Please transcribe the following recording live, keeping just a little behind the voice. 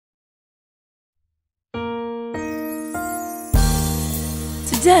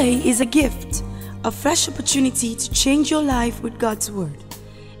Today is a gift, a fresh opportunity to change your life with God's Word.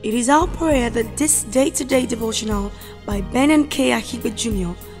 It is our prayer that this day-to-day devotional by Ben&Kay Akhigbe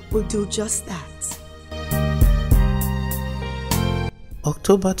Jr. will do just that.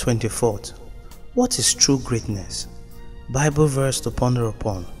 October 24th. What is true greatness? Bible verse to ponder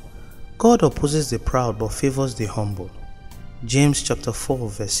upon. God opposes the proud but favors the humble. James chapter 4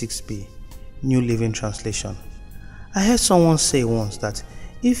 verse 6b, New Living Translation. I heard someone say once that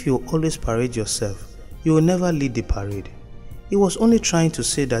if you always parade yourself, you will never lead the parade. He was only trying to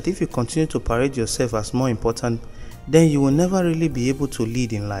say that if you continue to parade yourself as more important, then you will never really be able to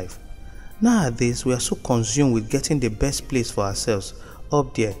lead in life. Nowadays, we are so consumed with getting the best place for ourselves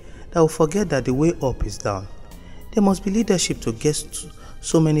up there that we forget that the way up is down. There must be leadership to get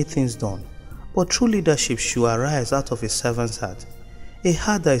so many things done, but true leadership should arise out of a servant's heart, a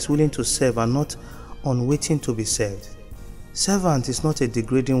heart that is willing to serve and not on waiting to be served. Servant is not a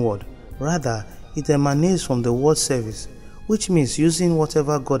degrading word, rather it emanates from the word service, which means using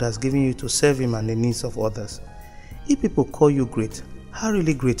whatever God has given you to serve Him and the needs of others. If people call you great, how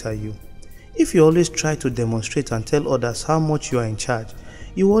really great are you? If you always try to demonstrate and tell others how much you are in charge,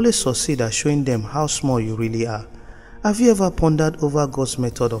 you will always succeed at showing them how small you really are. Have you ever pondered over God's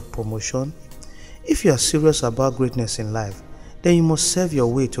method of promotion? If you are serious about greatness in life, then you must serve your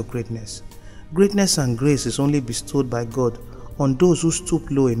way to greatness. Greatness and grace is only bestowed by God on those who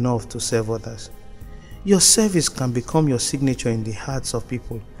stoop low enough to serve others. Your service can become your signature in the hearts of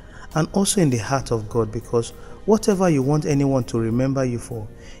people and also in the heart of God, because whatever you want anyone to remember you for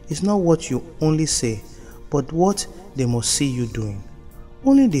is not what you only say, but what they must see you doing.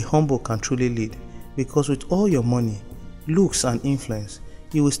 Only the humble can truly lead, because with all your money, looks and influence,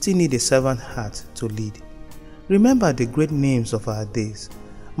 you will still need a servant heart to lead. Remember the great names of our days.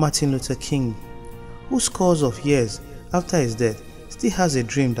 Martin Luther King, who scores of years after his death still has a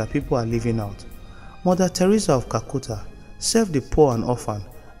dream that people are living out. Mother Teresa of Calcutta served the poor and orphan,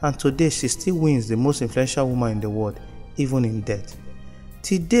 and today she still wins the most influential woman in the world, even in death.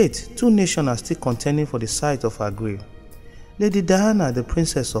 Till date, 2 nations are still contending for the site of her grave. Lady Diana, the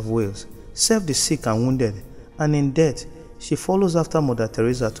Princess of Wales, served the sick and wounded, and in death, she follows after Mother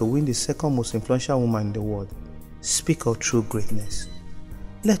Teresa to win the second most influential woman in the world. Speak of true greatness.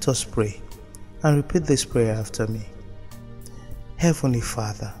 Let us pray and repeat this prayer after me. Heavenly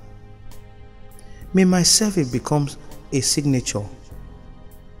Father, may my service become a signature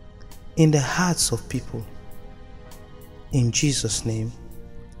in the hearts of people. In Jesus' name,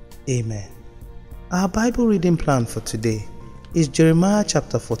 amen. Our Bible reading plan for today is Jeremiah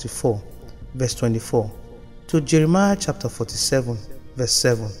chapter 44, verse 24 to Jeremiah chapter 47, verse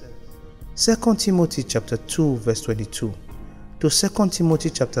 7, 2 Timothy chapter 2, verse 22 to 2 Timothy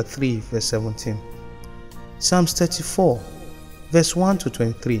chapter 3, verse 17, Psalms 34, verse 1 to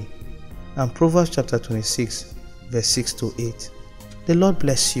 23, and Proverbs chapter 26, verse 6 to 8. The Lord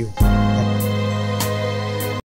bless you.